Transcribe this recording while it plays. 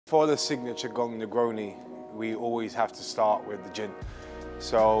For the signature Gong Negroni, we always have to start with the gin.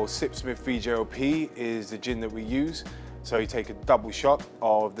 So Sipsmith VJOP is the gin that we use. So you take a double shot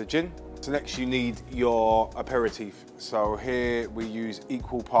of the gin. So next you need your aperitif. So here we use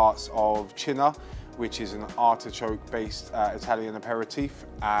equal parts of Cinna, which is an artichoke-based Italian aperitif,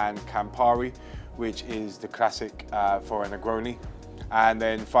 and Campari, which is the classic for a Negroni. And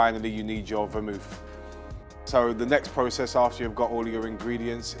then finally you need your vermouth. So the next process after you've got all your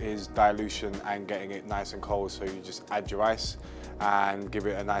ingredients is dilution and getting it nice and cold. So you just add your ice and give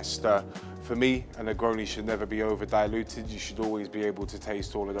it a nice stir. For me, a Negroni should never be over diluted. You should always be able to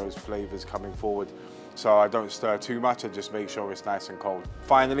taste all of those flavors coming forward. So I don't stir too much, I just make sure it's nice and cold.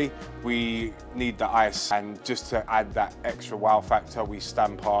 Finally, we need the ice, and just to add that extra wow factor, we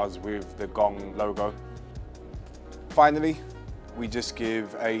stamp ours with the Gong logo. Finally, we just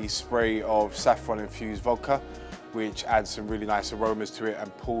give a spray of saffron-infused vodka, which adds some really nice aromas to it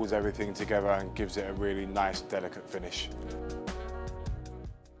and pulls everything together and gives it a really nice, delicate finish.